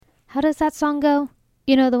How does that song go?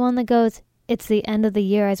 You know, the one that goes, "It's the end of the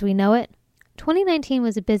year as we know it." 2019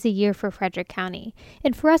 was a busy year for Frederick County,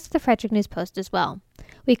 and for us at the Frederick News Post as well.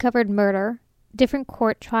 We covered murder, different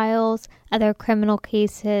court trials, other criminal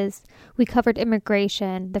cases. We covered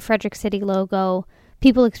immigration, the Frederick City logo,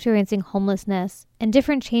 people experiencing homelessness, and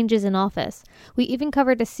different changes in office. We even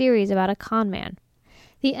covered a series about a conman.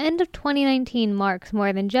 The end of 2019 marks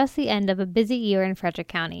more than just the end of a busy year in Frederick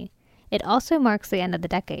County. It also marks the end of the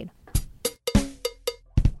decade.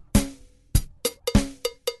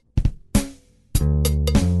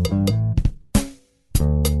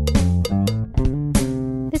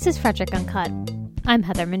 This is Frederick Uncut. I'm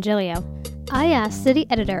Heather Mongilio. I asked city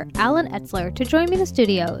editor Allen Etzler to join me in the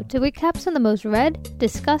studio to recap some of the most read,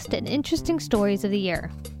 discussed, and interesting stories of the year.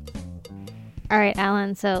 All right,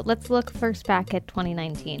 Allen, so let's look first back at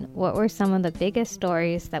 2019. What were some of the biggest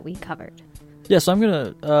stories that we covered? Yeah, so I'm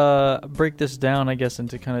going to break this down, I guess,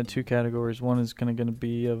 into kind of two categories. One is kind of going to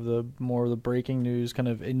be of the more of the breaking news, kind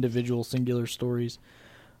of individual singular stories.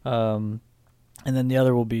 And then the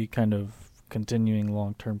other will be kind of continuing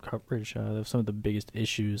long-term coverage of some of the biggest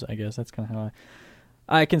issues, I guess. That's kind of how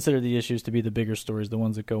I consider the issues to be the bigger stories, the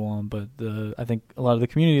ones that go on. But I think a lot of the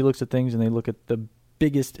community looks at things and they look at the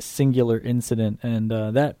biggest singular incident. And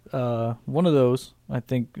that one of those, I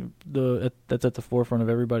think, that's at the forefront of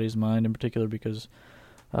everybody's mind, in particular because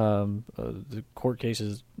the court case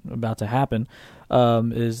is about to happen,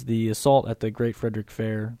 is the assault at the Great Frederick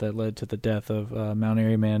Fair that led to the death of a Mount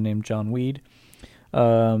Airy man named John Weed.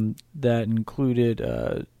 That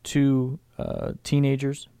included two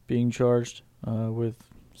teenagers being charged with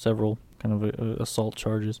several kind of assault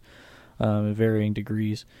charges at varying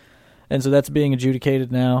degrees. And so that's being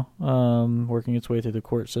adjudicated now, working its way through the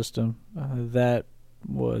court system. That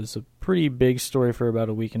was a pretty big story for about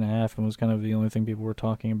a week and a half and was kind of the only thing people were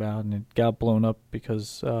talking about. And it got blown up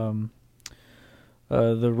because the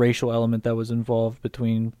racial element that was involved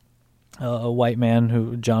between a white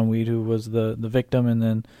man, John Weed, who was the victim, and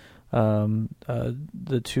then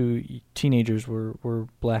the two teenagers were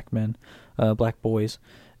black men, black boys,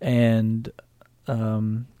 and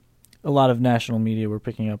a lot of national media were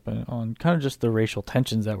picking up on kind of just the racial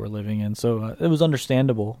tensions that we're living in. So it was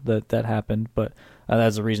understandable that happened, but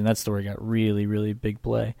that's the reason that story got really, really big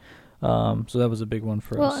play. So that was a big one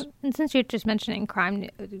for us. Well, and since you're just mentioning crimes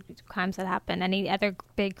that happen, any other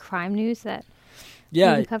big crime news that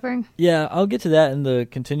you'll be covering? Yeah, I'll get to that in the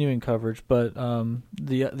continuing coverage, but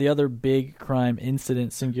the other big crime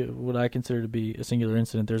incident, what I consider to be a singular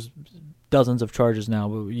incident, there's dozens of charges now,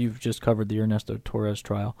 but you've just covered the Ernesto Torres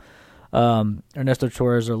trial. Ernesto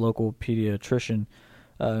Torres, our local pediatrician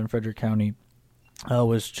in Frederick County,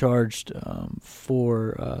 was charged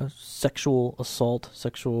for sexual assault,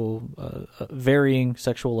 varying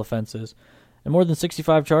sexual offenses, and more than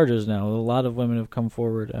 65 charges now. A lot of women have come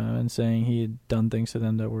forward and saying he had done things to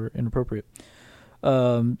them that were inappropriate.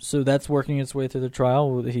 So that's working its way through the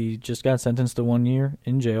trial. He just got sentenced to 1 year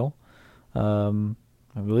in jail.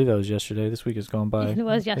 I believe that was yesterday. This week has gone by. It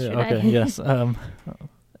was yesterday. Yeah, okay, yes.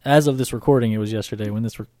 As of this recording, it was yesterday. When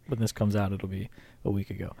this comes out, it'll be a week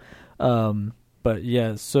ago. But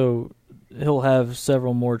yeah, so he'll have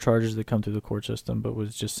several more charges that come through the court system, but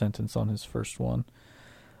was just sentenced on his first one.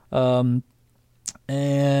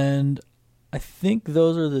 And I think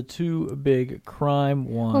those are the two big crime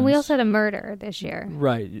ones. Well, we also had a murder this year.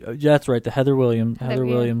 Right. Yeah, that's right. The Heather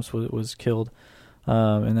Williams was killed.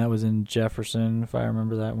 And that was in Jefferson, if I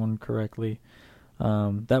remember that one correctly.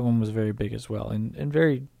 That one was very big as well, and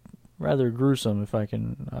very rather gruesome, if I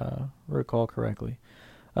can recall correctly.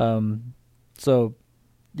 So,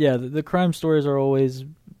 yeah, the crime stories are always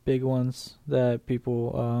big ones that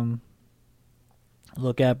people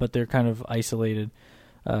look at, but they're kind of isolated,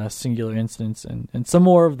 singular incidents, and some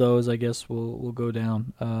more of those, I guess, will go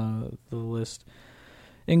down the list.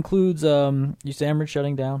 Includes USAMRIID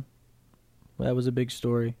shutting down. That was a big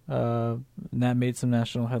story. And that made some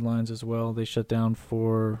national headlines as well. They shut down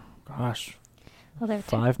for,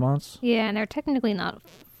 5 months? Yeah, and they're technically not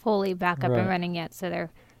fully back up and running yet, so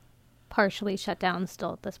they're partially shut down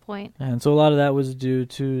still at this point. And so a lot of that was due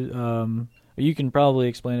to, you can probably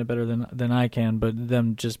explain it better than I can, but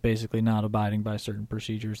them just basically not abiding by certain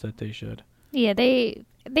procedures that they should. Yeah, they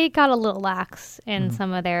got a little lax in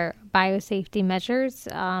some of their biosafety measures,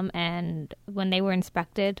 and when they were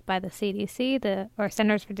inspected by the CDC, or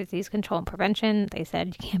Centers for Disease Control and Prevention, they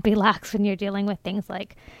said you can't be lax when you're dealing with things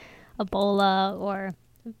like Ebola or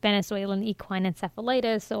Venezuelan equine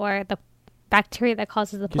encephalitis or the bacteria that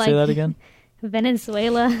causes the plague. Can you say that again?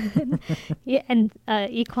 Venezuela and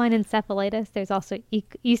equine encephalitis. There's also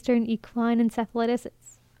Eastern equine encephalitis.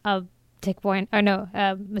 It's a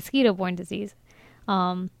mosquito-borne disease.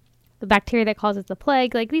 The bacteria that causes the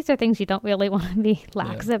plague, like these are things you don't really want to be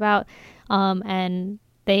lax about. And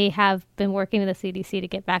they have been working with the CDC to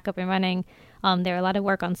get back up and running. There are a lot of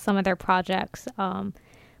work on some of their projects.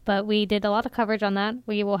 But we did a lot of coverage on that.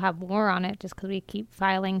 We will have more on it just because we keep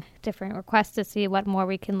filing different requests to see what more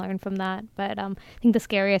we can learn from that. But I think the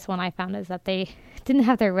scariest one I found is that they didn't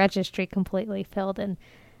have their registry completely filled. And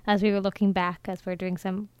as we were looking back, as we're doing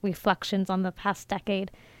some reflections on the past decade,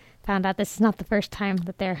 found out this is not the first time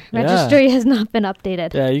that their registry has not been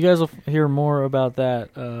updated. Yeah, you guys will hear more about that.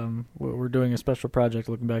 We're doing a special project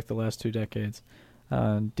looking back the last 2 decades.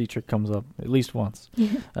 Dietrich comes up at least once.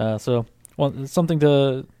 So it's something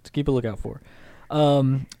to keep a lookout for.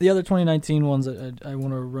 The other 2019 ones I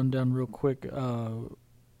want to run down real quick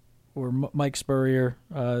were Mike Spurrier.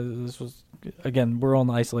 This was, again, we're on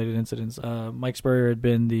the isolated incidents. Mike Spurrier had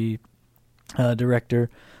been the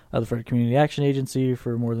director of the Frederick Community Action Agency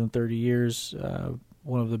for more than 30 years,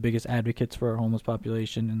 one of the biggest advocates for our homeless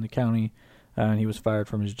population in the county, and he was fired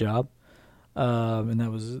from his job. And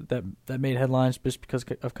that made headlines just because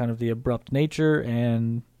of kind of the abrupt nature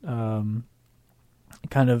and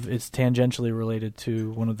kind of it's tangentially related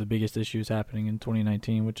to one of the biggest issues happening in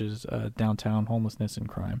 2019, which is downtown homelessness and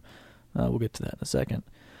crime. We'll get to that in a second.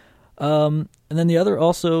 And then the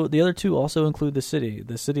other two also include the city.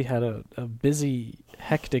 The city had a busy,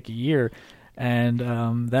 hectic year, and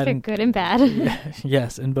that for good and bad.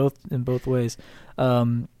 Yes, in both ways.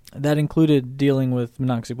 That included dealing with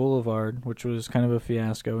Monocacy Boulevard, which was kind of a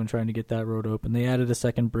fiasco, and trying to get that road open. They added a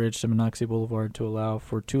second bridge to Monocacy Boulevard to allow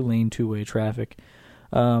for 2-lane, 2-way traffic.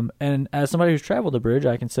 And as somebody who's traveled the bridge,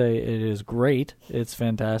 I can say it is great. It's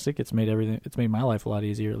fantastic. It's made my life a lot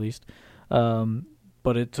easier, at least.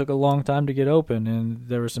 But it took a long time to get open, and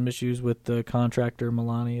there were some issues with the contractor,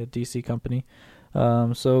 Milani, a DC company.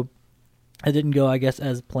 So it didn't go, I guess,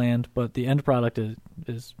 as planned, but the end product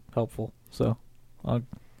is helpful. So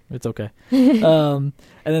it's okay. And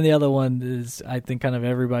then the other one is, I think, kind of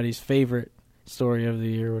everybody's favorite story of the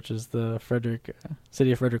year, which is the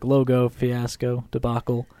City of Frederick logo fiasco,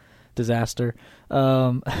 debacle, disaster.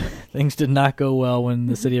 Things did not go well when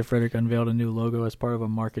the City of Frederick unveiled a new logo as part of a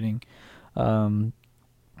marketing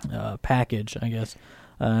package, I guess.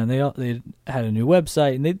 And they had a new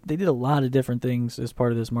website, and they did a lot of different things as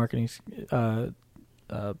part of this marketing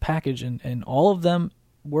package, and all of them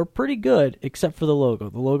were pretty good except for the logo.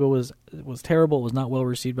 The logo was terrible. It was not well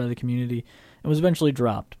received by the community. It was eventually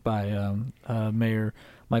dropped by Mayor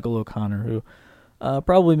Michael O'Connor, who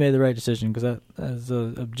probably made the right decision, because that, as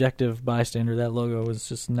an objective bystander, that logo was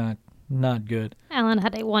just not good. Alan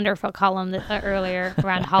had a wonderful column earlier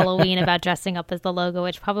around Halloween about dressing up as the logo,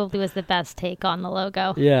 which probably was the best take on the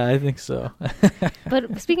logo. Yeah, I think so.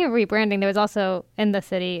 But speaking of rebranding, there was also, in the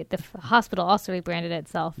city, the hospital also rebranded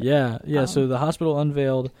itself. Yeah. So the hospital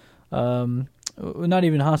unveiled, not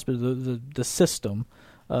even hospital, the system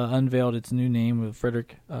unveiled its new name of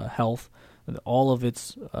Frederick Health. All of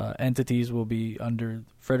its entities will be under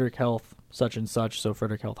Frederick Health such and such, so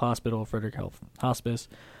Frederick Health Hospital, Frederick Health Hospice.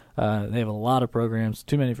 They have a lot of programs,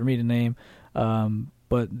 too many for me to name,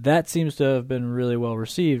 but that seems to have been really well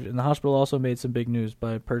received. And the hospital also made some big news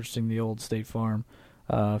by purchasing the old State Farm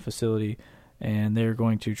facility, and they're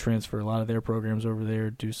going to transfer a lot of their programs over there,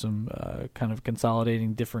 do some kind of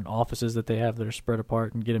consolidating different offices that they have that are spread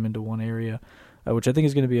apart and get them into one area, which I think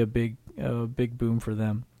is going to be a big boom for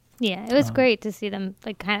them. Yeah, it was great to see them,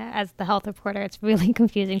 like, kind of, as the health reporter, it's really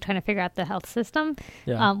confusing trying to figure out the health system,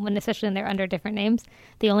 especially when they're under different names.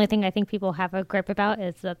 The only thing I think people have a grip about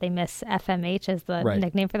is that they miss FMH as the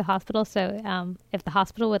nickname for the hospital. So if the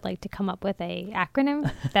hospital would like to come up with a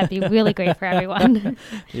acronym, that'd be really great for everyone.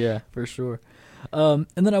 Yeah, for sure. And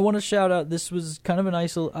then I want to shout out, this was kind of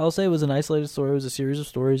I'll say it was an isolated story. It was a series of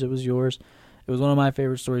stories. It was yours. It was one of my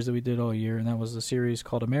favorite stories that we did all year, and that was a series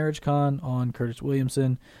called A Marriage Con on Curtis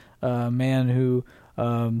Williamson, a man who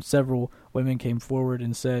several women came forward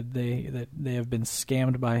and said that they have been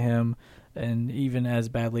scammed by him, and even as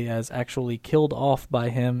badly as actually killed off by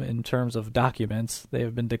him in terms of documents. They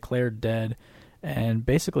have been declared dead, and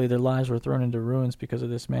basically their lives were thrown into ruins because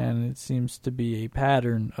of this man, and it seems to be a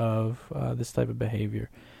pattern of this type of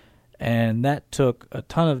behavior. And that took a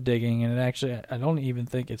ton of digging, and I don't even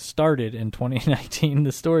think it started in 2019.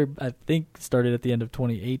 The story, I think, started at the end of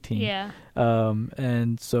 2018. Yeah.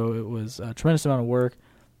 And so it was a tremendous amount of work,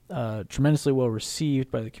 tremendously well received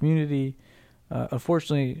by the community.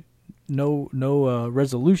 Unfortunately, no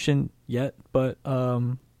resolution yet, but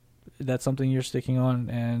that's something you're sticking on,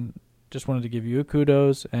 and just wanted to give you a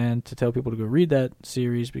kudos and to tell people to go read that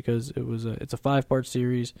series, because it's a 5-part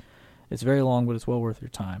series. It's very long, but it's well worth your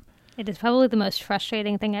time. It is probably the most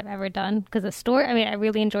frustrating thing I've ever done because the story, I mean, I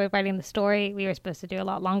really enjoyed writing the story. We were supposed to do a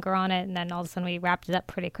lot longer on it, and then all of a sudden we wrapped it up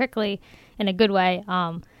pretty quickly in a good way.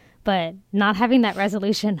 But not having that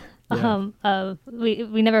resolution of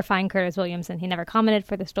we never find Curtis Williamson. He never commented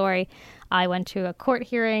for the story. I went to a court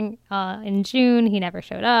hearing in June. He never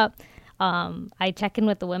showed up. I check in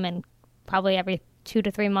with the women probably every 2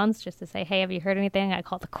 to 3 months just to say, hey, have you heard anything? I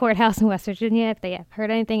call the courthouse in West Virginia if they have heard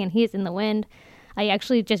anything, and he's in the wind. I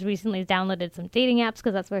actually just recently downloaded some dating apps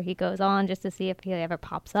because that's where he goes on just to see if he ever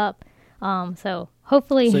pops up. So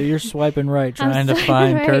hopefully... So you're swiping right, trying to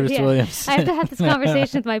find Curtis Williamson. I have to have this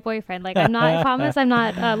conversation with my boyfriend. Like, I promise I'm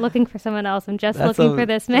not looking for someone else. I'm just looking for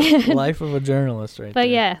this man. Life of a journalist right there. But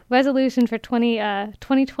yeah, resolution for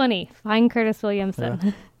 2020, find Curtis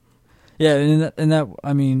Williamson. Yeah, and that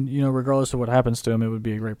I mean, you know, regardless of what happens to him, it would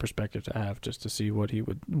be a great perspective to have just to see what he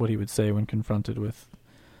would say when confronted with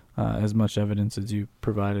as much evidence as you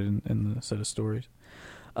provided in the set of stories.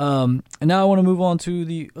 And now I want to move on to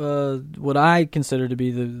the what I consider to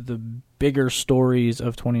be the bigger stories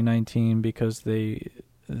of 2019 because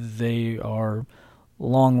they are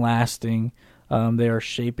long lasting. They are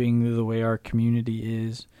shaping the way our community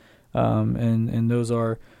is, and those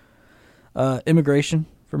are immigration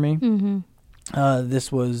for me. Mm-hmm.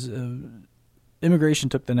 This was immigration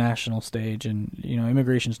took the national stage, and you know,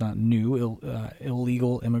 immigration's not new.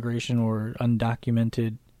 Illegal immigration or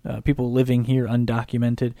undocumented people living here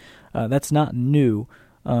undocumented, that's not new.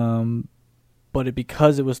 But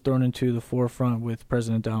because it was thrown into the forefront with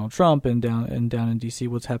President Donald Trump and down in D.C.,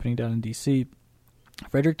 what's happening down in D.C.,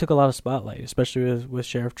 Frederick took a lot of spotlight, especially with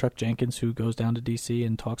Sheriff Chuck Jenkins, who goes down to D.C.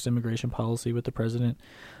 and talks immigration policy with the president.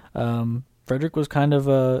 Frederick was kind of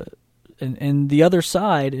and the other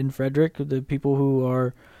side in Frederick, the people who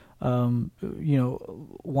are,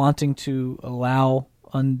 wanting to allow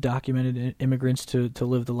undocumented immigrants to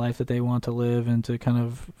live the life that they want to live and to kind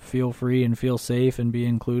of feel free and feel safe and be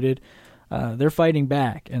included, they're fighting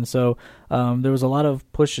back. And so there was a lot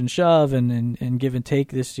of push and shove and give and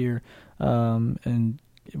take this year. And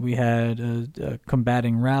we had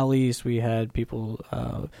combating rallies. We had people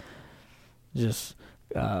just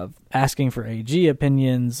asking for AG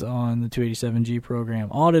opinions on the 287G program,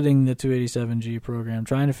 auditing the 287G program,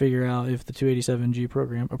 trying to figure out if the 287G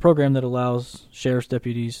program, a program that allows sheriff's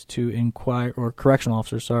deputies to inquire, or correctional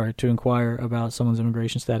officers, to inquire about someone's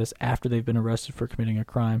immigration status after they've been arrested for committing a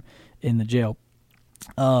crime in the jail.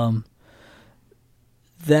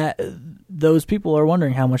 That those people are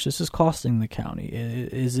wondering how much this is costing the county.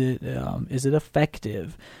 Is it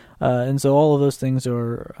effective? And so all of those things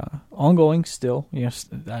are ongoing still. Yes,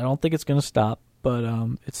 I don't think it's going to stop, but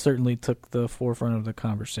it certainly took the forefront of the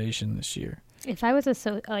conversation this year. If I was a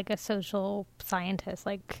social scientist,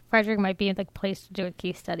 like Frederick might be the place to do a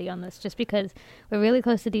case study on this, just because we're really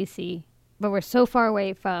close to D.C., but we're so far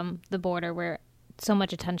away from the border where so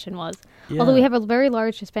much attention was. Yeah. Although we have a very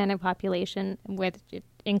large Hispanic population, where it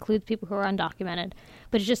includes people who are undocumented,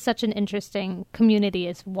 but it's just such an interesting community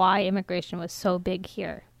is why immigration was so big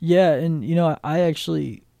here. Yeah, and I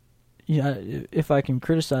actually, if I can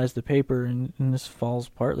criticize the paper, and this falls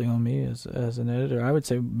partly on me as an editor, I would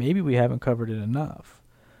say maybe we haven't covered it enough,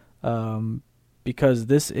 because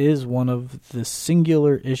this is one of the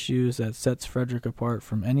singular issues that sets Frederick apart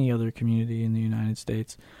from any other community in the United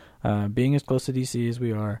States. Being as close to D.C. as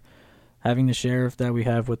we are, having the sheriff that we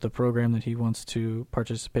have with the program that he wants to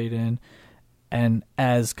participate in, and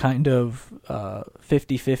as kind of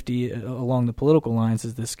 50-50 along the political lines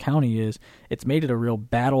as this county is, it's made it a real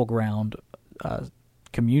battleground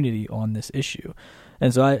community on this issue.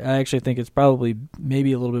 And so I actually think it's probably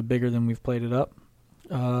maybe a little bit bigger than we've played it up,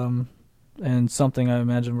 and something I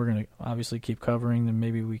imagine we're going to obviously keep covering, and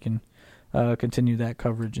maybe we can continue that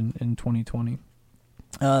coverage in 2020.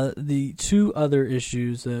 The two other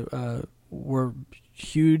issues that were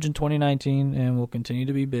huge in 2019 and will continue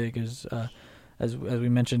to be big is, as we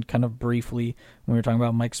mentioned kind of briefly when we were talking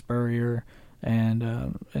about Mike Spurrier and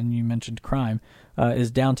you mentioned crime,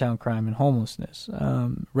 is downtown crime and homelessness.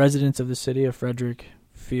 Residents of the city of Frederick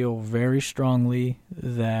feel very strongly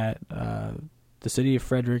that the city of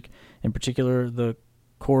Frederick, in particular the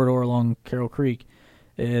corridor along Carroll Creek,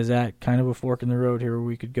 is at kind of a fork in the road here where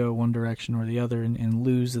we could go one direction or the other and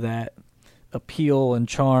lose that appeal and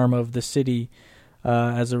charm of the city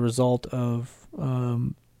as a result of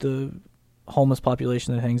the homeless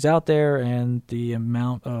population that hangs out there and the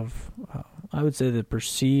amount of, I would say the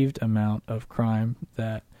perceived amount of crime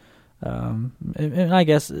that, and I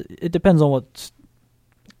guess it depends on what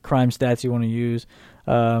crime stats you want to use.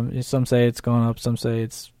 Some say it's gone up, some say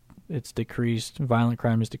it's decreased. Violent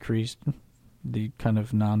crime is decreased. The kind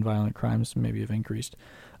of nonviolent crimes maybe have increased.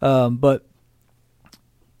 But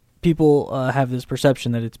people have this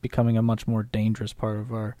perception that it's becoming a much more dangerous part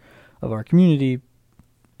of our community,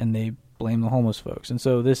 and they blame the homeless folks. And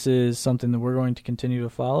so this is something that we're going to continue to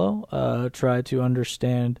follow, try to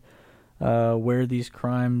understand where these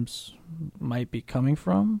crimes might be coming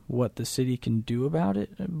from, what the city can do about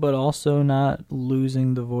it, but also not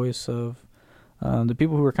losing the voice of the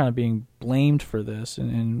people who are kind of being blamed for this,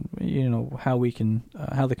 and how we can,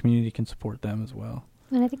 how the community can support them as well.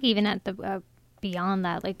 And I think even at the beyond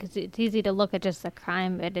that, like, 'cause it's easy to look at just the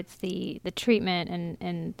crime, but it's the treatment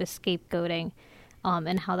and the scapegoating,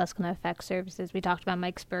 and how that's going to affect services. We talked about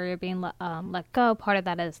Mike Spurrier being let go. Part of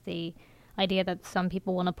that is the idea that some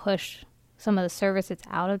people want to push some of the services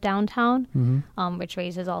out of downtown, which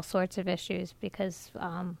raises all sorts of issues because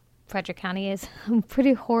Frederick County is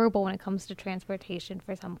pretty horrible when it comes to transportation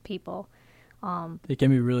for some people. It can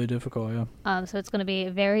be really difficult, yeah. So it's going to be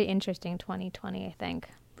a very interesting 2020, I think.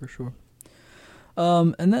 For sure.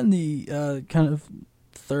 And then the kind of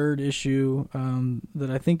third issue that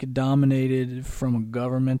I think dominated from a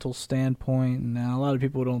governmental standpoint. Now, a lot of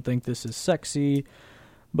people don't think this is sexy,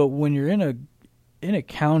 but when you're in a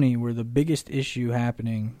county where the biggest issue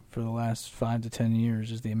happening for the last 5 to 10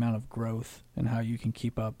 years is the amount of growth and how you can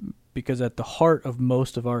keep up, because at the heart of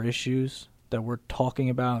most of our issues that we're talking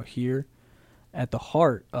about here, at the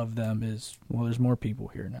heart of them is, well, there's more people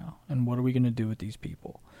here now, and what are we going to do with these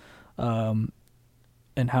people?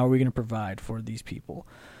 And how are we going to provide for these people?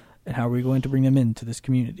 And how are we going to bring them into this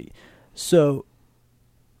community? So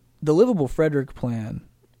the Livable Frederick Plan,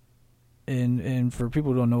 and for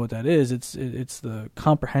people who don't know what that is, it's the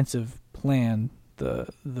comprehensive plan, the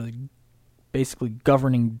basically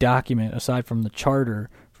governing document aside from the charter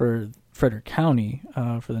for Frederick County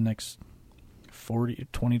for the next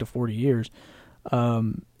 20 to 40 years.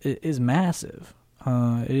 It is massive.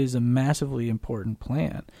 It is a massively important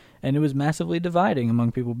plan, and it was massively dividing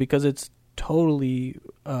among people because it's totally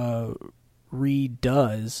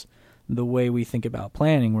redoes the way we think about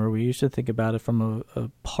planning, where we used to think about it from a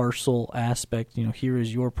parcel aspect. Here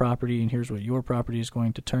is your property, and here's what your property is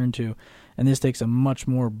going to turn to. And this takes a much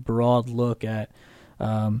more broad look at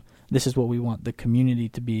this is what we want the community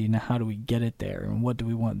to be. Now, how do we get it there? And what do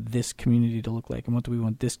we want this community to look like? And what do we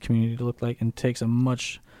want this community to look like? And takes a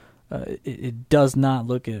much it does not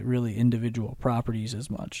look at really individual properties as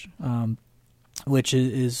much, which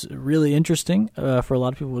is really interesting. For a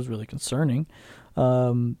lot of people, was really concerning.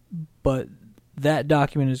 But that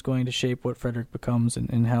document is going to shape what Frederick becomes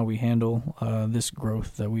and how we handle this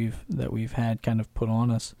growth that we've had kind of put on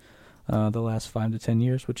us the last 5 to 10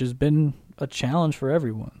 years, which has been a challenge for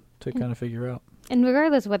everyone to kind of figure out. And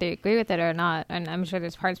regardless of whether you agree with it or not, and I'm sure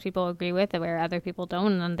there's parts people agree with it where other people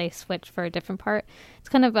don't, and then they switch for a different part. It's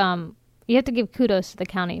kind of, you have to give kudos to the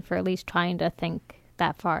county for at least trying to think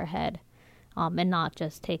that far ahead, and not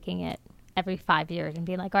just taking it every 5 years and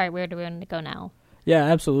being like, all right, where do we want to go now? Yeah,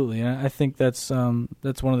 absolutely. And I think that's one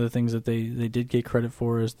of the things that they did get credit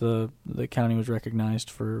for, is the county was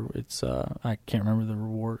recognized for its I can't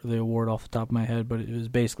remember the award off the top of my head, but it was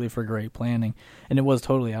basically for great planning, and it was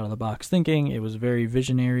totally out of the box thinking. It was very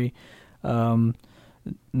visionary.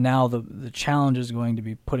 Now the challenge is going to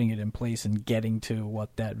be putting it in place and getting to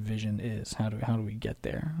what that vision is. How do we get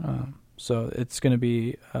there? So it's going to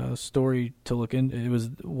be a story to look into. It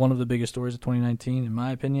was one of the biggest stories of 2019, in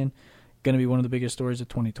my opinion. Going to be one of the biggest stories of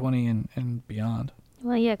 2020 and beyond.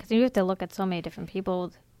 Well, yeah, because you have to look at so many different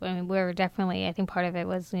people. I mean, we're definitely, I think part of it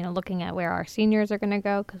was, looking at where our seniors are going to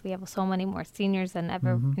go, because we have so many more seniors than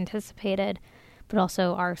ever anticipated. But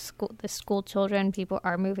also the school children, people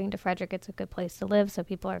are moving to Frederick. It's a good place to live, so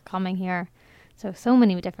people are coming here. So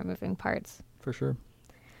many different moving parts. For sure.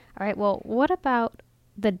 All right, well, what about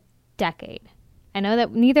the decade? I know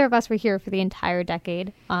that neither of us were here for the entire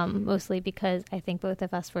decade, mostly because I think both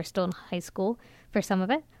of us were still in high school for some of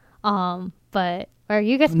it. But or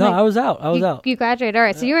you guys? No, I was out. You graduated. All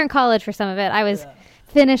right, so you were in college for some of it. I was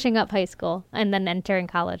finishing up high school and then entering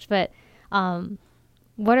college. But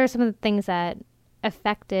what are some of the things that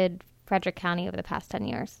affected Frederick County over the past 10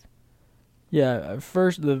 years? Yeah,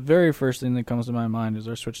 the very first thing that comes to my mind is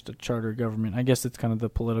our switch to charter government. I guess it's kind of the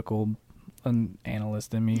political an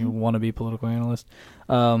analyst in me, wannabe political analyst.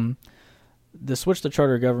 The switch to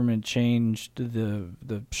charter government changed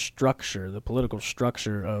the structure, the political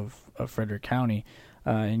structure of Frederick County,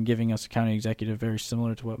 in giving us a county executive very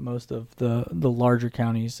similar to what most of the larger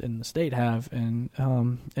counties in the state have, and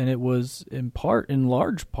it was in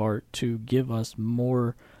large part to give us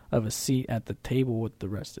more of a seat at the table with the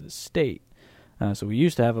rest of the state. So we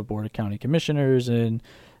used to have a board of county commissioners, and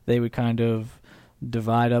they would kind of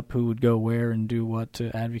divide up who would go where and do what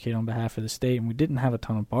to advocate on behalf of the state, and we didn't have a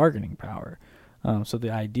ton of bargaining power. So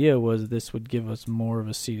the idea was this would give us more of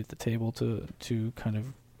a seat at the table to kind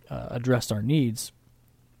of address our needs.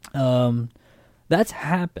 That's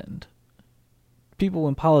happened. People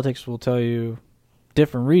in politics will tell you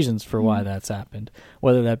different reasons for why that's happened,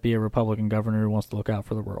 whether that be a Republican governor who wants to look out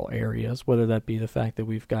for the rural areas, whether that be the fact that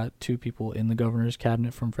we've got 2 people in the governor's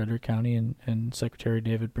cabinet from Frederick County and Secretary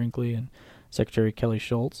David Brinkley and Secretary Kelly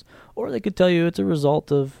Schultz, or they could tell you it's a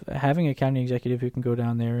result of having a county executive who can go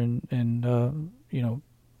down there and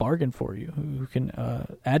bargain for you, who can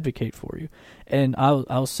advocate for you. And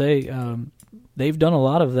I'll say they've done a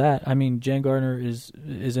lot of that. I mean, Jen Gardner is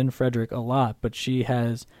in Frederick a lot, but she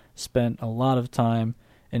has spent a lot of time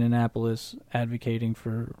in Annapolis advocating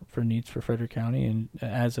for needs for Frederick County, and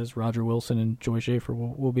as has Roger Wilson and Joy Schaefer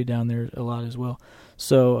will be down there a lot as well.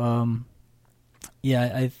 So,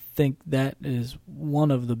 I think that is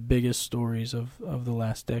one of the biggest stories of the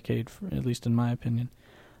last decade, at least in my opinion.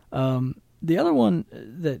 The other one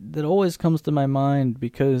that always comes to my mind,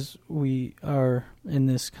 because we are in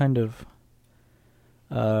this kind of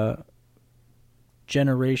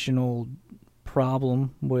generational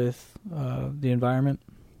problem with the environment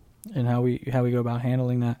and how we go about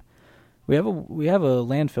handling that. We have a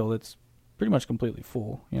landfill that's pretty much completely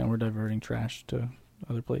full. We're diverting trash to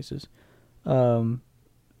other places. To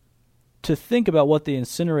think about what the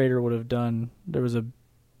incinerator would have done, there was a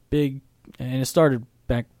big, and it started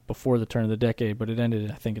back before the turn of the decade, but it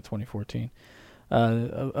ended, I think, in 2014.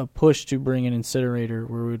 A push to bring an incinerator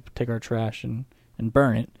where we would take our trash and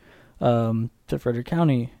burn it to Frederick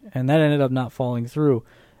County, and that ended up not falling through.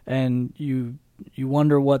 And you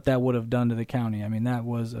wonder what that would have done to the county. I mean, that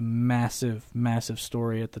was a massive, massive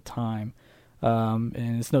story at the time.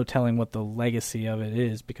 And it's no telling what the legacy of it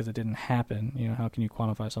is, because it didn't happen. How can you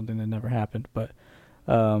quantify something that never happened? But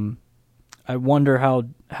I wonder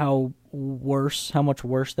how much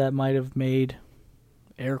worse that might have made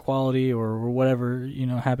air quality or whatever,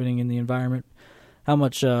 happening in the environment. How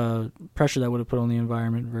much pressure that would have put on the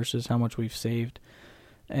environment versus how much we've saved,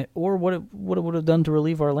 or what it would have done to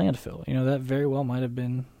relieve our landfill. That very well might have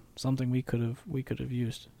been something we could have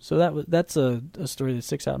used. So that's a story that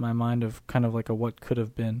sticks out in my mind of kind of like a what could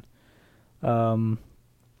have been. And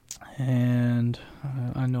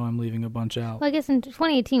I know I'm leaving a bunch out. Well, I guess in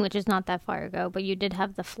 2018, which is not that far ago, but you did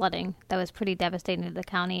have the flooding that was pretty devastating to the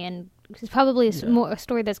county, and it's probably a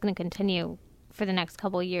story that's going to continue for the next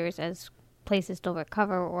couple of years as places still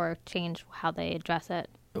recover or change how they address it.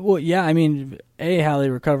 Well, yeah, I mean, A, how they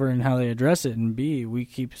recover and how they address it, and B, we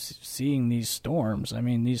keep seeing these storms. I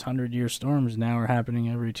mean, these 100-year storms now are happening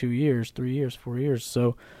every 2 years, 3 years, 4 years.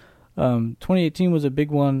 So 2018 was a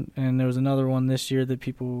big one, and there was another one this year that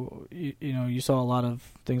people, you saw a lot of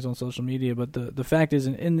things on social media, but the fact is,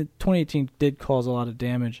 in the 2018 did cause a lot of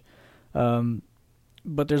damage.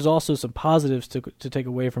 But there's also some positives to take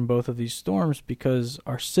away from both of these storms, because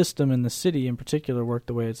our system in the city in particular worked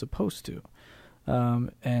the way it's supposed to.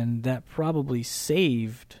 And that probably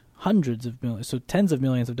saved hundreds of millions, so tens of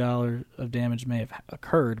millions of dollars of damage may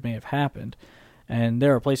have happened. And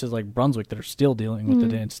there are places like Brunswick that are still dealing with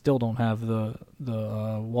it and still don't have the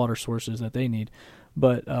water sources that they need.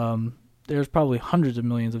 But there's probably hundreds of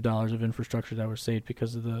millions of dollars of infrastructure that were saved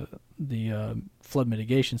because of the flood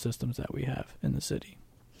mitigation systems that we have in the city.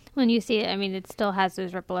 When you see it, I mean, it still has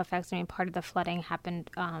those ripple effects. I mean, part of the flooding happened,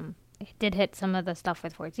 it did hit some of the stuff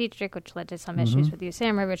with Fort Detrick, which led to some issues with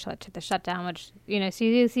USAMR, which led to the shutdown, which, so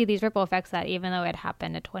you do see these ripple effects that even though it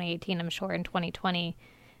happened in 2018, I'm sure in 2020,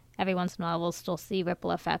 every once in a while we'll still see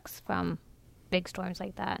ripple effects from big storms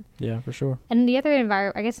like that. Yeah, for sure. And the other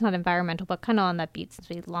I guess not environmental, but kind of on that beat, since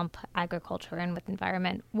we lump agriculture in with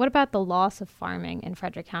environment, what about the loss of farming in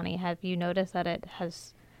Frederick County? Have you noticed that it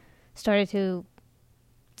has started to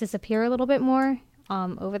disappear a little bit more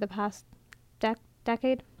over the past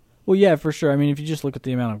decade? Well, yeah, for sure. I mean, if you just look at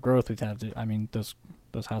the amount of growth we've had,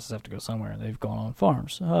 those houses have to go somewhere. They've gone on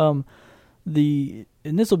farms.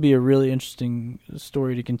 And this will be a really interesting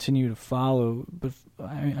story to continue to follow. But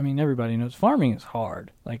I mean, everybody knows farming is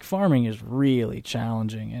hard. Like, farming is really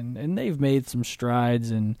challenging, and they've made some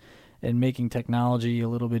strides in making technology a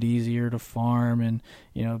little bit easier to farm. And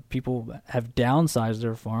people have downsized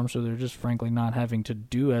their farm, so they're just frankly not having to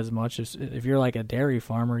do as much. If you're like a dairy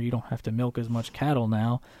farmer, you don't have to milk as much cattle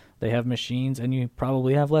now. They have machines, and you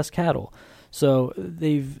probably have less cattle. So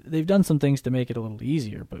they've done some things to make it a little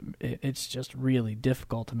easier, but it's just really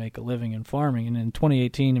difficult to make a living in farming. And in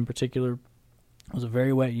 2018 in particular, it was a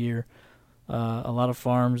very wet year. A lot of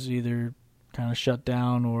farms either kind of shut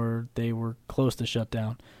down or they were close to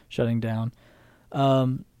shutting down.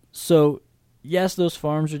 So yes, those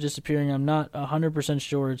farms are disappearing. I'm not 100%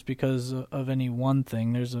 sure it's because of any one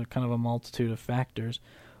thing. There's a kind of a multitude of factors,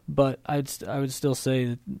 but I would still say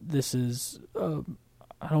that this is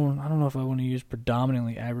I don't know if I want to use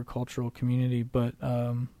predominantly agricultural community, but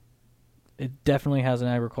it definitely has an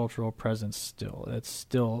agricultural presence still. It's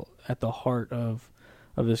still at the heart of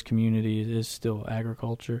this community. It is still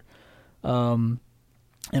agriculture.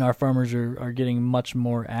 And our farmers are getting much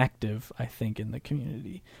more active, I think, in the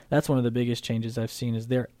community. That's one of the biggest changes I've seen is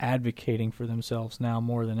they're advocating for themselves now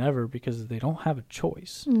more than ever because they don't have a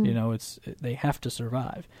choice. You know, they have to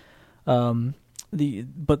survive. I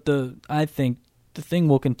think the thing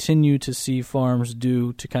we'll continue to see farms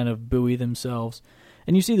do to kind of buoy themselves,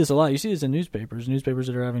 and you see this a lot. You see this in newspapers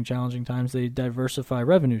that are having challenging times. They diversify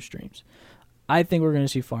revenue streams. I think we're going to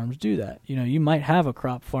see farms do that. You know, you might have a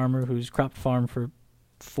crop farmer who's crop farmed for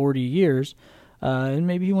 40 years, and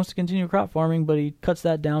maybe he wants to continue crop farming, but he cuts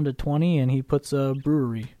that down to 20 and he puts a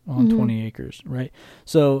brewery on 20 acres, right?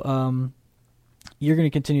 So you're going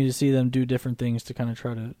to continue to see them do different things to kind of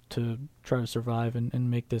try to survive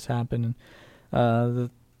and make this happen. And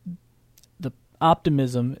the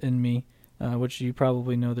optimism in me, which you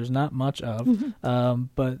probably know there's not much of,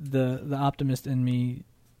 but the optimist in me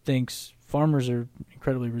thinks farmers are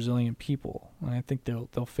incredibly resilient people, and I think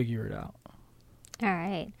they'll figure it out. All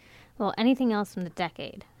right. Well, anything else from the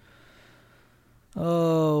decade?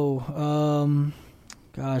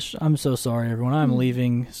 Gosh, I'm so sorry, everyone. I'm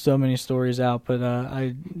leaving so many stories out, but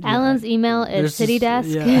Allen's email is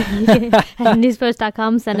citydesk at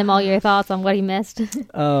newspost.com. Send him all your thoughts on what he missed.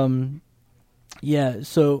 Yeah,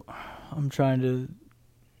 so I'm trying to...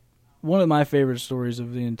 One of my favorite stories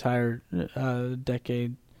of the entire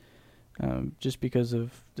decade, just because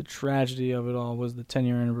of the tragedy of it all, was the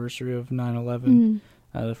 10-year anniversary of 9/11.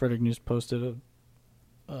 The Frederick News posted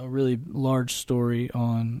a really large story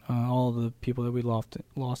on all the people that we lost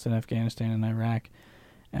in Afghanistan and Iraq.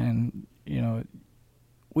 And, you know,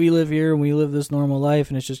 we live here and we live this normal life,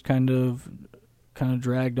 and it's just kind of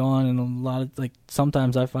dragged on. And a lot of, like,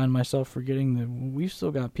 sometimes I find myself forgetting that we've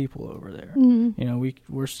still got people over there. You know,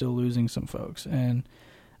 we're still losing some folks. And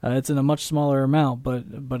it's in a much smaller amount, but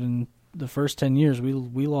in the first 10 years,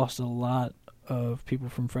 we lost a lot of people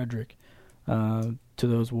from Frederick to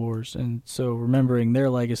those wars. And so remembering their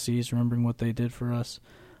legacies, remembering what they did for us,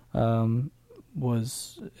 and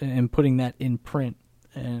putting that in print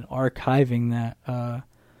and archiving that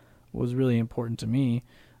was really important to me,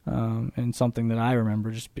 and something that I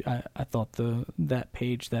remember. I thought that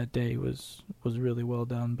page that day was really well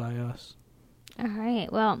done by us. All right,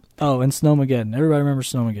 well... Oh, and Snowmageddon. Everybody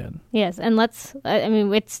remembers Snowmageddon. Yes, and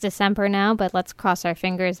it's December now, but let's cross our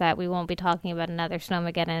fingers that we won't be talking about another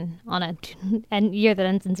Snowmageddon on a year that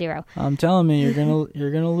ends in 0. I'm telling me, you're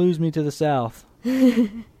gonna lose me to the south.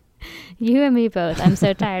 You and me both. I'm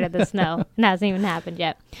so tired of the snow. It hasn't even happened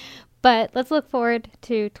yet. But let's look forward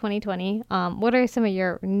to 2020. What are some of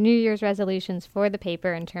your New Year's resolutions for the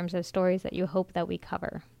paper in terms of stories that you hope that we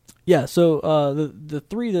cover? Yeah, so the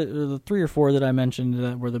three or four that I mentioned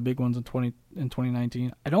that were the big ones in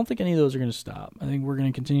 2019, I don't think any of those are going to stop. I think we're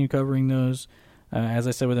going to continue covering those. As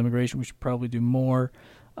I said, with immigration, we should probably do more.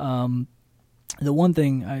 The one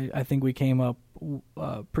thing I think we came up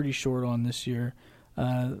pretty short on this year,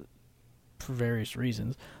 for various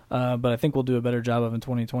reasons, but I think we'll do a better job of in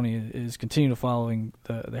 2020 is continue following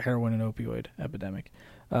the heroin and opioid epidemic.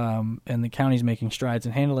 And the county's making strides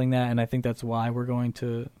in handling that, and I think that's why we're going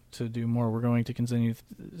to do more. We're going to continue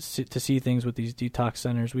to see things with these detox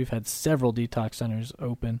centers. We've had several detox centers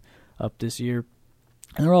open up this year,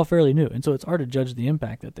 and they're all fairly new, and so it's hard to judge the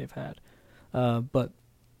impact that they've had. But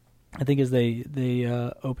I think as they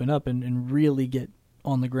open up and really get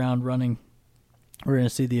on the ground running, we're going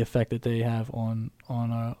to see the effect that they have on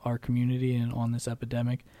our community and on this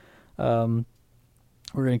epidemic.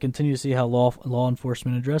 We're going to continue to see how law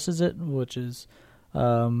enforcement addresses it, which is,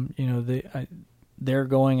 they're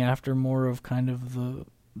going after more of kind of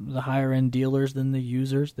the higher end dealers than the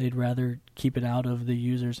users. They'd rather keep it out of the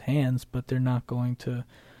users' hands, but they're not going to.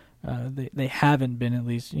 They haven't been, at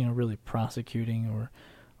least, really prosecuting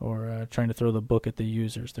or trying to throw the book at the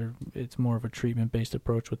users. It's more of a treatment-based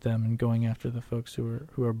approach with them and going after the folks who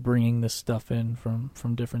are bringing this stuff in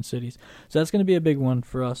from different cities. So that's going to be a big one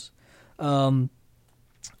for us.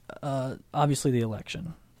 Obviously the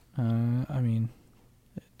election.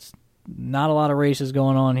 It's not a lot of races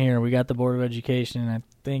going on here. We got the Board of Education, and I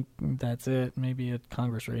think that's it. Maybe a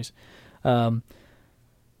Congress race. But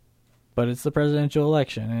it's the presidential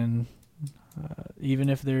election, and even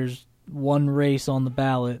if there's one race on the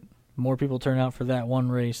ballot, more people turn out for that one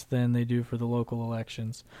race than they do for the local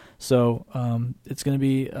elections. So it's going to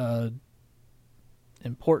be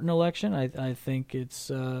important election. I think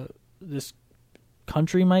it's this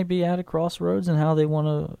country might be at a crossroads in how they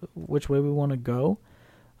which way we want to go.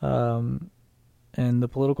 And the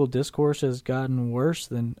political discourse has gotten worse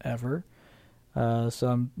than ever. So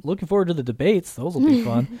I'm looking forward to the debates. Those will be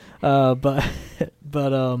fun. But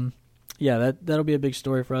yeah, that'll be a big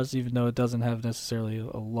story for us, even though it doesn't have necessarily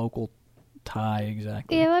a local tie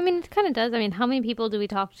exactly. Yeah, I mean, it kind of does. I mean, how many people do we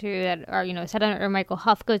talk to that are, Senator Michael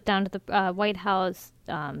Huff goes down to the White House,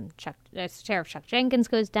 Sheriff Chuck Jenkins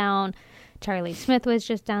goes down, Charlie Smith was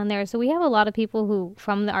just down there. So we have a lot of people who,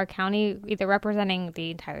 from our county, either representing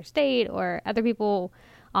the entire state or other people,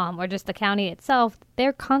 or just the county itself,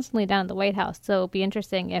 they're constantly down at the White House. So it'll be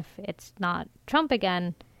interesting if it's not Trump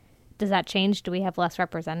again. Does that change? Do we have less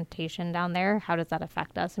representation down there? How does that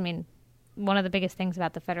affect us? I mean, one of the biggest things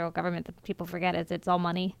about the federal government that people forget is it's all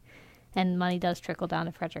money, and money does trickle down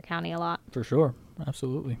to Frederick County a lot. For sure.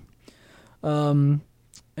 Absolutely.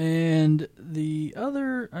 And the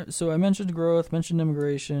other, so I mentioned growth, mentioned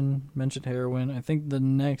immigration, mentioned heroin. I think the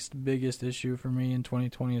next biggest issue for me in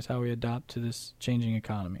 2020 is how we adapt to this changing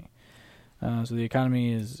economy. So the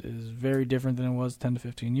economy is very different than it was 10 to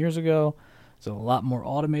 15 years ago. It's a lot more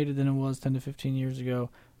automated than it was 10 to 15 years ago.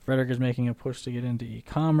 Frederick is making a push to get into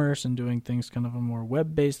e-commerce and doing things kind of a more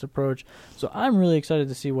web-based approach. So I'm really excited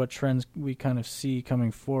to see what trends we kind of see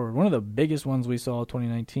coming forward. One of the biggest ones we saw in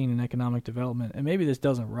 2019 in economic development, and maybe this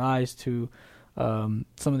doesn't rise to some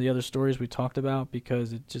of the other stories we talked about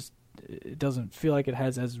because it doesn't feel like it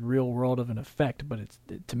has as real-world of an effect, but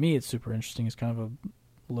to me it's super interesting. It's kind of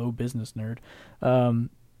a low business nerd,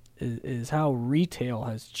 is how retail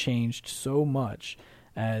has changed so much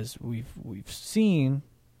as we've seen,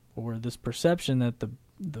 or this perception that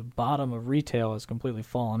the bottom of retail has completely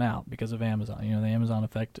fallen out because of Amazon. The Amazon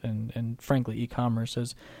effect and frankly e-commerce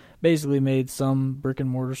has basically made some brick and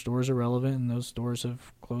mortar stores irrelevant, and those stores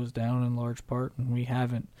have closed down in large part, and we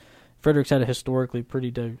haven't. Frederick's had a historically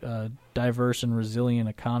pretty diverse and resilient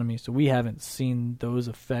economy, so we haven't seen those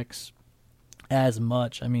effects as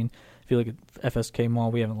much. I mean, if you look at FSK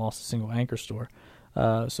Mall, we haven't lost a single anchor store.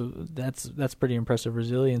 So that's pretty impressive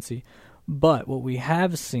resiliency. But what we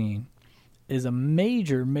have seen is a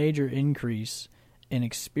major, major increase in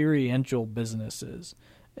experiential businesses.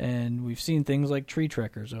 And we've seen things like tree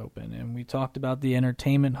trekkers open. And we talked about the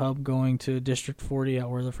entertainment hub going to District 40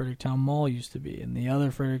 out where the Fredericktown Mall used to be. And the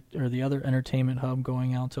other entertainment hub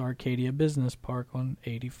going out to Arcadia Business Park on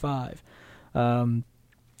 85.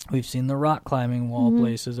 We've seen the rock climbing wall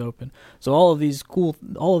places open. So all of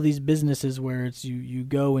these businesses where it's you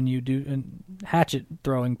go and you do, and hatchet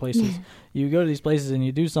throwing places, you go to these places and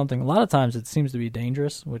you do something. A lot of times it seems to be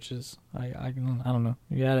dangerous, which is, I don't know.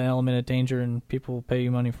 You add an element of danger and people will pay you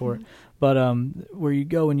money for it. But where you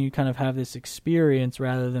go and you kind of have this experience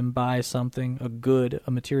rather than buy something, a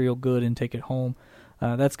material good, and take it home.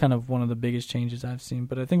 That's kind of one of the biggest changes I've seen.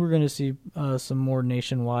 But I think we're going to see some more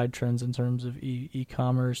nationwide trends in terms of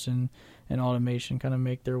e-commerce and automation kind of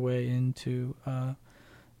make their way into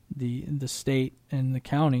the state and the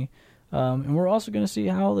county. And we're also going to see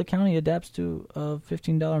how the county adapts to a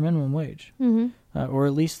 $15 minimum wage, or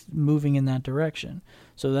at least moving in that direction.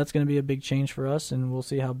 So that's going to be a big change for us, and we'll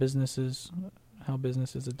see how businesses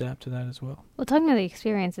adapt to that as well. Well, talking about the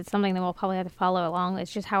experience, it's something that we'll probably have to follow along.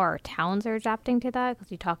 It's just how our towns are adapting to that,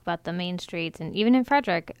 because you talk about the main streets, and even in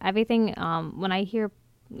Frederick, everything, when I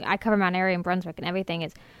cover Mount Airy and Brunswick, and everything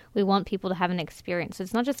is, we want people to have an experience. So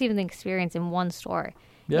it's not just even the experience in one store.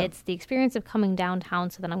 Yeah. It's the experience of coming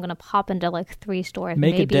downtown, so that I'm going to pop into like 3 stores.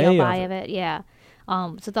 Maybe a day I'll buy of it. Yeah.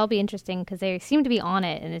 So that'll be interesting, because they seem to be on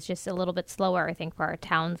it, and it's just a little bit slower, I think, for our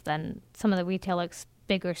towns than some of the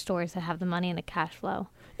bigger stores that have the money and the cash flow.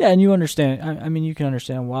 Yeah, and you understand. I mean, you can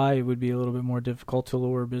understand why it would be a little bit more difficult to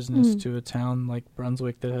lure business to a town like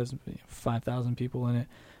Brunswick that has 5,000 people in it,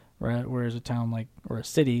 right? Whereas a town or a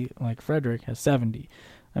city like Frederick has 70.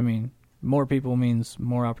 I mean, more people means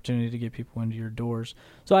more opportunity to get people into your doors.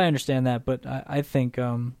 So I understand that, but I think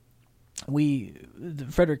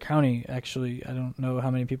Frederick County, actually, I don't know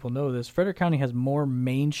how many people know this, Frederick County has more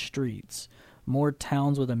main streets, more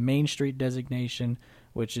towns with a main street designation,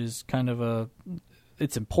 which is kind of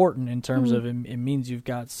it's important in terms of it means you've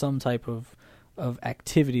got some type of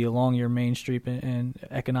activity along your main street and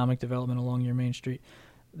economic development along your main street.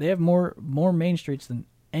 They have more main streets than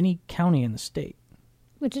any county in the state.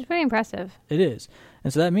 Which is very impressive. It is.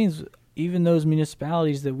 And so that means even those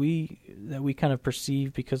municipalities that we kind of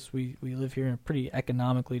perceive, because we live here in a pretty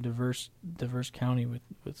economically diverse county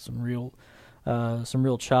with some real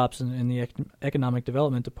chops in the economic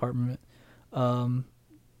development department,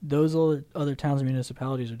 those other towns and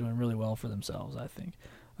municipalities are doing really well for themselves, I think.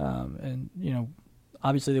 And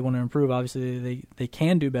obviously they want to improve. Obviously they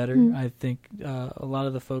can do better. Mm-hmm. I think a lot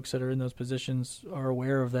of the folks that are in those positions are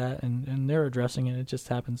aware of that, and they're addressing it. It just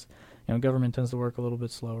happens, government tends to work a little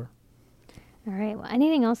bit slower. All right. Well,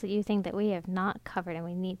 anything else that you think that we have not covered and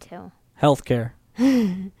we need to? Healthcare.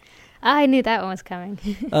 I knew that one was coming.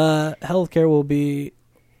 Healthcare will be,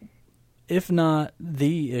 if not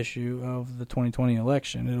the issue of the 2020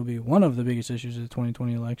 election, it'll be one of the biggest issues of the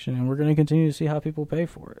 2020 election, and we're going to continue to see how people pay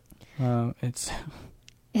for it. It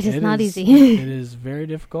is not easy. It is very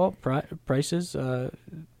difficult. Prices,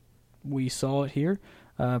 we saw it here.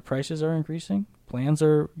 Prices are increasing. Plans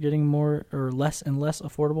are getting more or less and less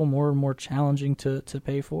affordable, more and more challenging to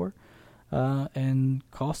pay for. And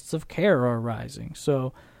costs of care are rising.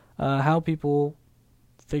 So how people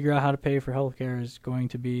figure out how to pay for healthcare is going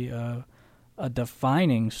to be a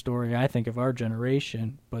defining story, I think, of our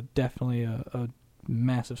generation, but definitely a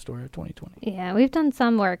massive story of 2020. Yeah, we've done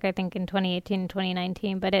some work, I think, in 2018 and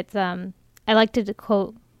 2019, but it's, I like to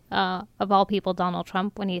quote, of all people, Donald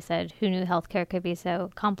Trump, when he said, who knew healthcare could be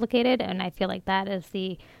so complicated? And I feel like that is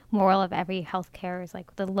the moral of every healthcare, is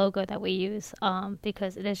like the logo that we use,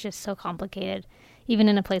 because it is just so complicated. Even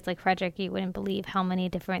in a place like Frederick, you wouldn't believe how many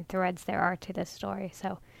different threads there are to this story.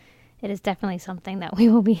 So it is definitely something that we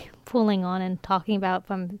will be pulling on and talking about,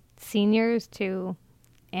 from seniors to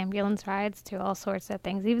ambulance rides to all sorts of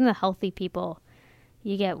things. Even the healthy people,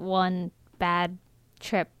 you get one bad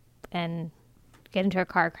trip and get into a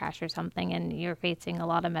car crash or something, and you're facing a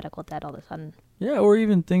lot of medical debt all of a sudden. Yeah, or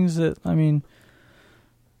even things that,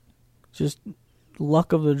 just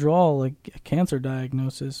luck of the draw, like a cancer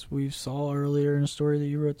diagnosis. We saw earlier in a story that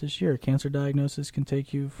you wrote this year, cancer diagnosis can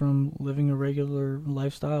take you from living a regular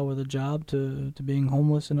lifestyle with a job to being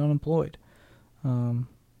homeless and unemployed.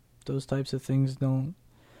 Those types of things don't,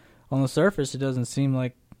 on the surface, it doesn't seem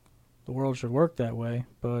like the world should work that way,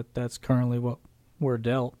 but that's currently what we're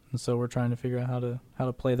dealt, and so we're trying to figure out how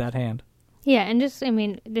to play that hand. Yeah, and just,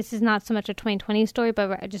 this is not so much a 2020 story,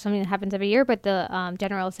 but just something that happens every year, but the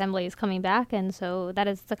General Assembly is coming back, and so that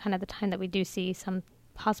is the kind of the time that we do see some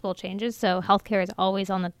possible changes. So healthcare is always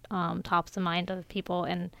on the tops of mind of people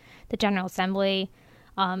in the General Assembly.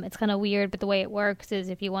 It's kind of weird, but the way it works is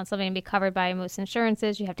if you want something to be covered by most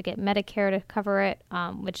insurances, you have to get Medicare to cover it,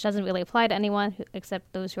 which doesn't really apply to anyone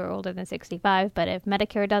except those who are older than 65. But if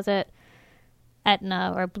Medicare does it,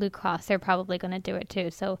 Aetna or Blue Cross, they're probably going to do it too.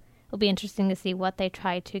 So it'll be interesting to see what they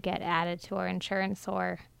try to get added to our insurance,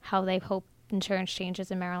 or how they hope insurance changes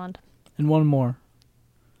in Maryland. And one more.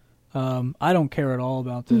 I don't care at all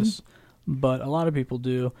about this, but a lot of people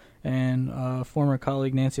do, and former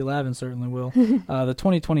colleague Nancy Lavin certainly will. The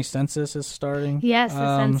 2020 census is starting. Yes,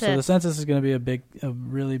 the census. So the census is going to be a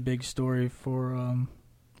really big story for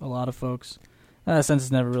a lot of folks. The census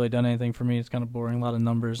has never really done anything for me. It's kind of boring, a lot of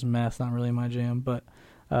numbers, and math's not really my jam, but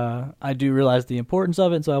I do realize the importance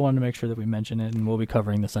of it, so I wanted to make sure that we mention it, and we'll be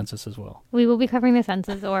covering the census as well. We will be covering the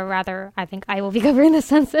census, or rather, I think I will be covering the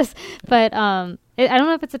census, but I don't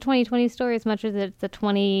know if it's a 2020 story as much as it's a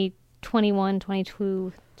 2021,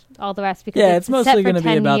 22, all the rest, because it's mostly going to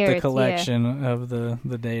be about the collection of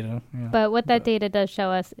the data. Yeah. But what that data does show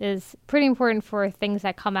us is pretty important for things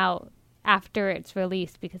that come out after it's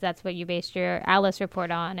released, because that's what you based your Alice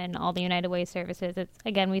report on and all the United Way services. It's,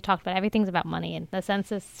 again, we talked about everything's about money, and the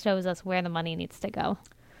census shows us where the money needs to go.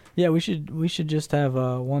 Yeah, we should just have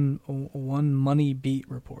one money beat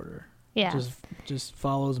reporter. Yeah, just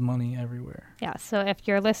follows money everywhere. Yeah, so if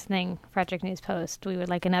you're listening, Frederick News Post, we would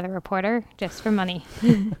like another reporter just for money.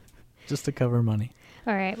 Just to cover money.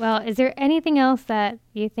 All right. Well, is there anything else that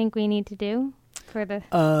you think we need to do for the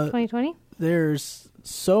 2020? There's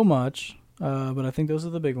so much, but I think those are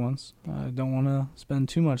the big ones. I don't want to spend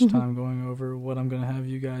too much time going over what I'm going to have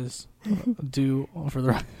you guys do for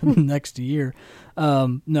the next year.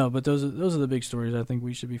 No, but those are the big stories I think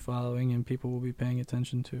we should be following and people will be paying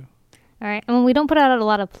attention to. All right. And we don't put out a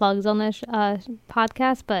lot of plugs on this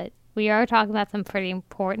podcast, but we are talking about some pretty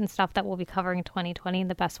important stuff that we'll be covering in 2020, and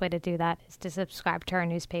the best way to do that is to subscribe to our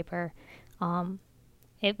newspaper.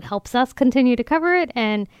 It helps us continue to cover it,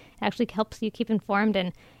 and actually helps you keep informed. And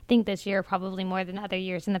I think this year, probably more than other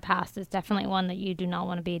years in the past, is definitely one that you do not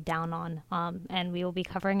want to be down on. And we will be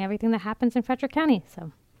covering everything that happens in Frederick County.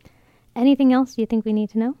 So anything else you think we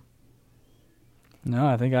need to know? No,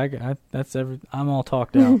 I think that's everything. I'm all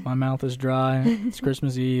talked out. My mouth is dry. It's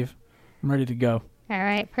Christmas Eve. I'm ready to go. All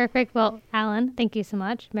right, perfect. Well, Alan, thank you so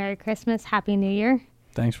much. Merry Christmas. Happy New Year.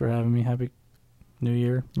 Thanks for having me. Happy New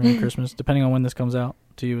Year. Merry Christmas, depending on when this comes out.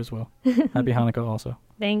 To you as well. Happy Hanukkah also.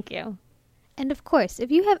 Thank you. And of course,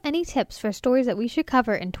 if you have any tips for stories that we should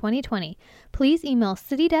cover in 2020, please email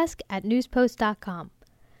citydesk@newspost.com.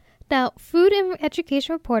 Now, food and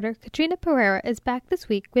education reporter Katryna Perera is back this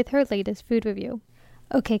week with her latest food review.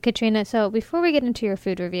 Okay, Katryna, so before we get into your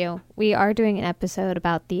food review, we are doing an episode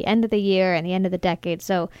about the end of the year and the end of the decade.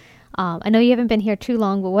 So I know you haven't been here too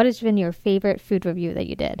long, but what has been your favorite food review that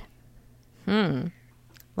you did? Little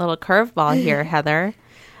curveball here, Heather.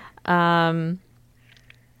 I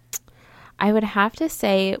would have to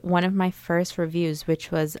say one of my first reviews,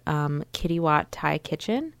 which was Kitty Watt Thai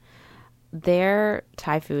Kitchen. Their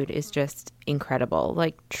Thai food is just incredible.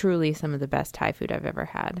 Like, truly some of the best Thai food I've ever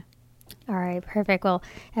had. All right, perfect. Well,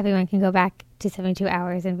 everyone can go back to 72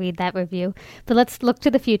 Hours and read that review. But let's look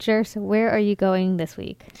to the future. So where are you going this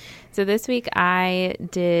week? So this week I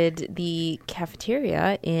did the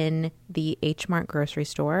cafeteria in the H Mart grocery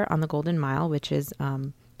store on the Golden Mile, which is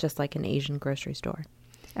just like an Asian grocery store.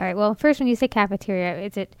 All right. Well, first, when you say cafeteria,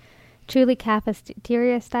 is it truly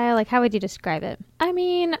cafeteria style? Like, how would you describe it? I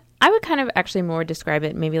mean, I would kind of actually more describe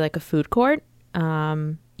it maybe like a food court. There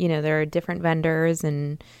are different vendors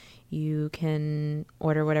and you can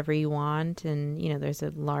order whatever you want. And, there's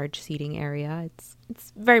a large seating area.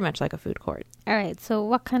 It's very much like a food court. All right. So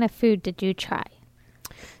what kind of food did you try?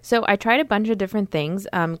 So I tried a bunch of different things.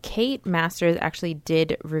 Kate Masters actually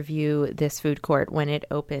did review this food court when it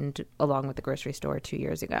opened along with the grocery store 2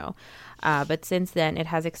 years ago. But since then it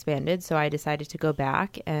has expanded. So I decided to go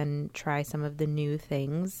back and try some of the new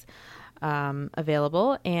things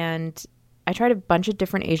availaible. And I tried a bunch of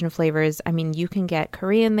different Asian flavors. I mean, you can get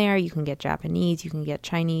Korean there, you can get Japanese, you can get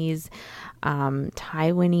Chinese,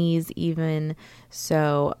 Taiwanese even.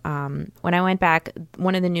 So when I went back,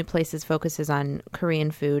 one of the new places focuses on Korean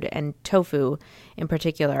food and tofu in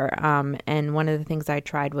particular. And one of the things I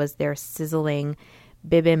tried was their sizzling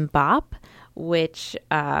bibimbap, which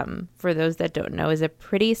for those that don't know is a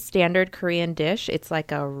pretty standard Korean dish. It's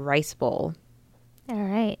like a rice bowl. All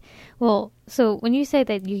right. Well, so when you say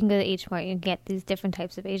that you can go to H Mart and get these different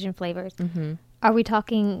types of Asian flavors, are we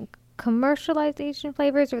talking commercialized Asian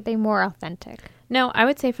flavors or are they more authentic? No, I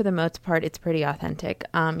would say for the most part, it's pretty authentic.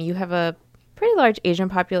 You have a pretty large Asian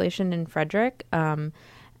population in Frederick,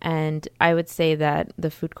 and I would say that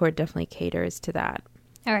the food court definitely caters to that.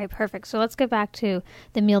 All right, perfect. So let's get back to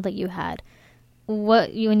the meal that you had.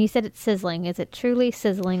 When you said it's sizzling, is it truly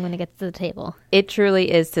sizzling when it gets to the table? It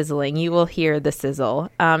truly is sizzling. You will hear the sizzle.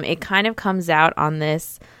 It kind of comes out on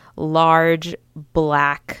this large,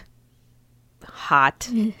 black, hot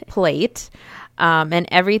plate, and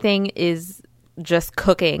everything is just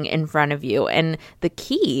cooking in front of you. And the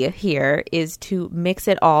key here is to mix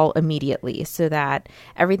it all immediately so that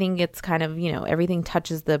everything gets kind of, everything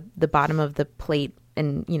touches the bottom of the plate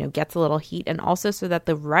and, gets a little heat. And also so that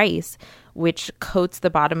the rice, which coats the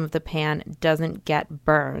bottom of the pan, doesn't get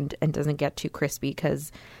burned and doesn't get too crispy,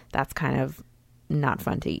 because that's kind of not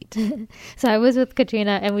fun to eat. So I was with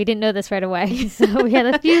Katryna and we didn't know this right away. So we had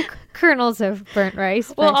a few kernels of burnt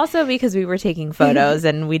rice. Well, also because we were taking photos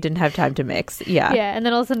and we didn't have time to mix. Yeah. Yeah. And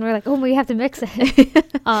then all of a sudden we're like, oh, we have to mix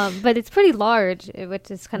it. But it's pretty large, which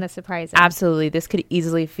is kind of surprising. Absolutely. This could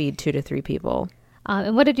easily feed 2 to 3 people.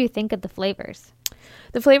 And what did you think of the flavors?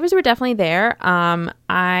 The flavors were definitely there.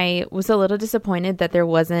 I was a little disappointed that there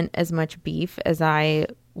wasn't as much beef as I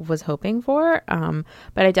was hoping for.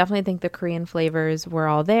 But I definitely think the Korean flavors were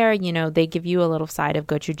all there. They give you a little side of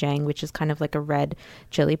gochujang, which is kind of like a red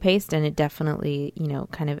chili paste. And it definitely,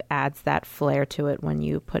 kind of adds that flair to it when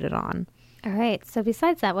you put it on. All right. So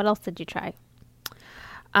besides that, what else did you try?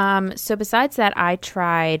 So besides that, I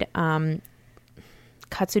tried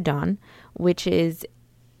katsudon, which is,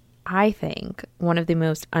 I think, one of the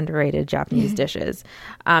most underrated Japanese dishes.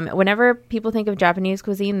 Whenever people think of Japanese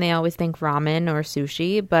cuisine, they always think ramen or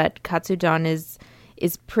sushi, but katsudon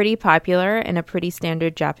is pretty popular and a pretty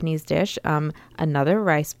standard Japanese dish. Another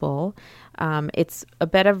rice bowl. It's a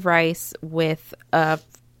bed of rice with a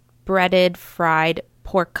breaded, fried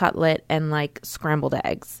pork cutlet and like scrambled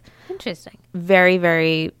eggs. Interesting. Very,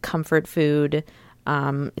 very comfort food.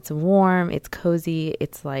 It's warm, it's cozy,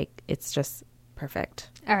 it's just perfect.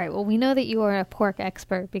 All right. Well, we know that you are a pork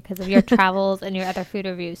expert because of your travels and your other food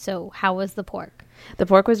reviews. So how was the pork? The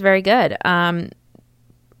pork was very good.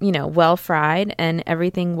 Well fried and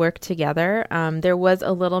everything worked together. There was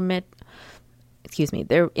a little bit,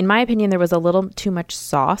 in my opinion, there was a little too much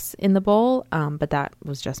sauce in the bowl, but that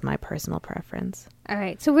was just my personal preference. All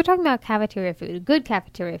right. So we're talking about cafeteria food, good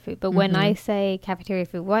cafeteria food. But when I say cafeteria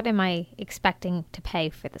food, what am I expecting to pay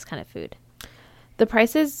for this kind of food? The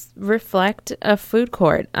prices reflect a food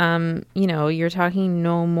court. You're talking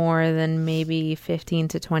no more than maybe $15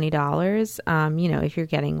 to $20. If you're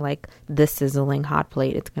getting like the sizzling hot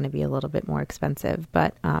plate, it's going to be a little bit more expensive.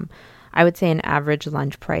 But I would say an average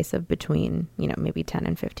lunch price of between, maybe $10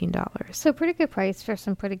 and $15. So pretty good price for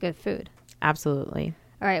some pretty good food. Absolutely.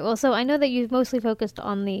 All right. Well, so I know that you've mostly focused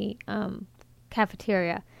on the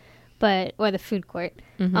cafeteria, or the food court.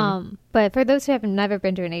 Mm-hmm. But for those who have never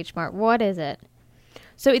been to an H Mart, what is it?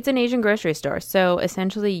 So it's an Asian grocery store. So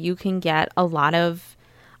essentially you can get a lot of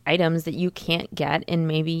items that you can't get in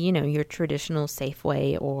maybe, your traditional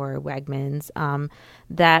Safeway or Wegmans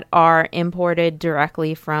that are imported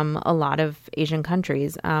directly from a lot of Asian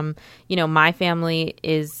countries. My family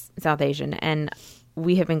is South Asian, and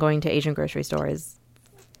we have been going to Asian grocery stores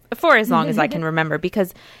for as long as I can remember,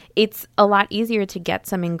 because it's a lot easier to get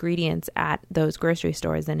some ingredients at those grocery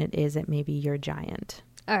stores than it is at maybe your Giant.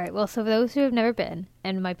 All right. Well, so for those who have never been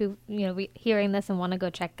and might be, hearing this and want to go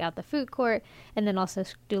check out the food court and then also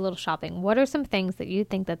do a little shopping, what are some things that you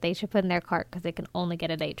think that they should put in their cart because they can only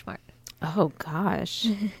get at H Mart? Oh, gosh.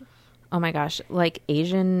 Oh, my gosh. Like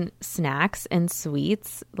Asian snacks and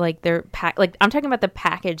sweets, like they're I'm talking about the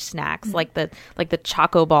packaged snacks, like the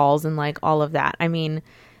Choco Balls and like all of that. I mean,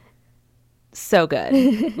 so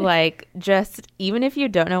good. Like, just even if you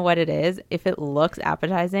don't know what it is, if it looks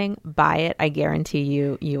appetizing, buy it. I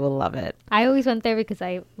guarantee you will love it. I always went there because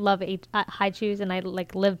I love high chews, and I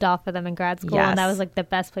lived off of them in grad school, and that was the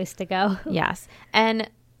best place to go. Yes. And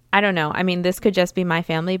I don't know. I mean, this could just be my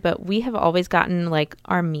family, but we have always gotten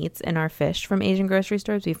our meats and our fish from Asian grocery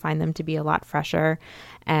stores. We find them to be a lot fresher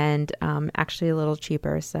and actually a little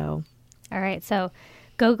cheaper. So, all right. So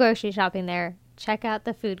go grocery shopping there. Check out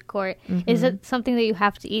the food court. Mm-hmm. Is it something that you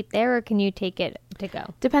have to eat there, or can you take it to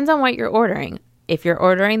go? Depends on what you're ordering. If you're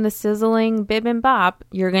ordering the sizzling bibimbap,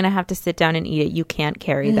 you're going to have to sit down and eat it. You can't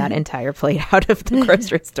carry that entire plate out of the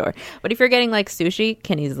grocery store. But if you're getting sushi,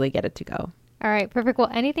 can easily get it to go. All right, perfect. Well,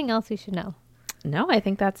 anything else we should know? No, I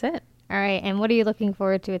think that's it. All right, and what are you looking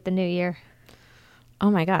forward to at the new year? Oh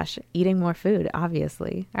my gosh, eating more food,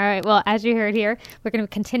 obviously. All right, well, as you heard here, we're going to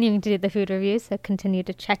be continuing to do the food reviews, so continue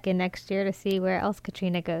to check in next year to see where else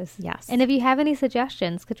Katryna goes. Yes. And if you have any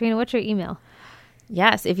suggestions, Katryna, what's your email?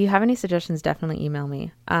 Yes, if you have any suggestions, definitely email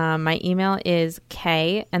me. My email is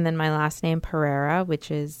K and then my last name Perera, which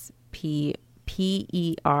is Perera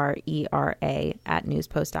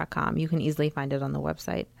 @newspost.com. You can easily find it on the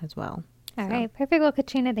website as well. All right, perfect. Well,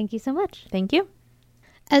 Katryna, thank you so much. Thank you.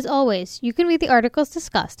 As always, you can read the articles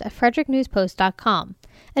discussed at fredericknewspost.com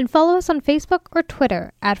and follow us on Facebook or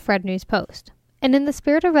Twitter @FredNewsPost. And in the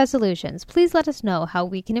spirit of resolutions, please let us know how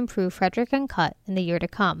we can improve Frederick Uncut in the year to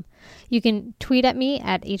come. You can tweet at me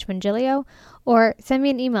at Mongilio or send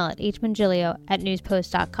me an email at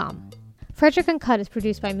hmongilio@newspost.com. Frederick Uncut is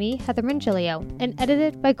produced by me, Heather Mongilio, and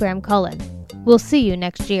edited by Graham Cullen. We'll see you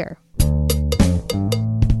next year.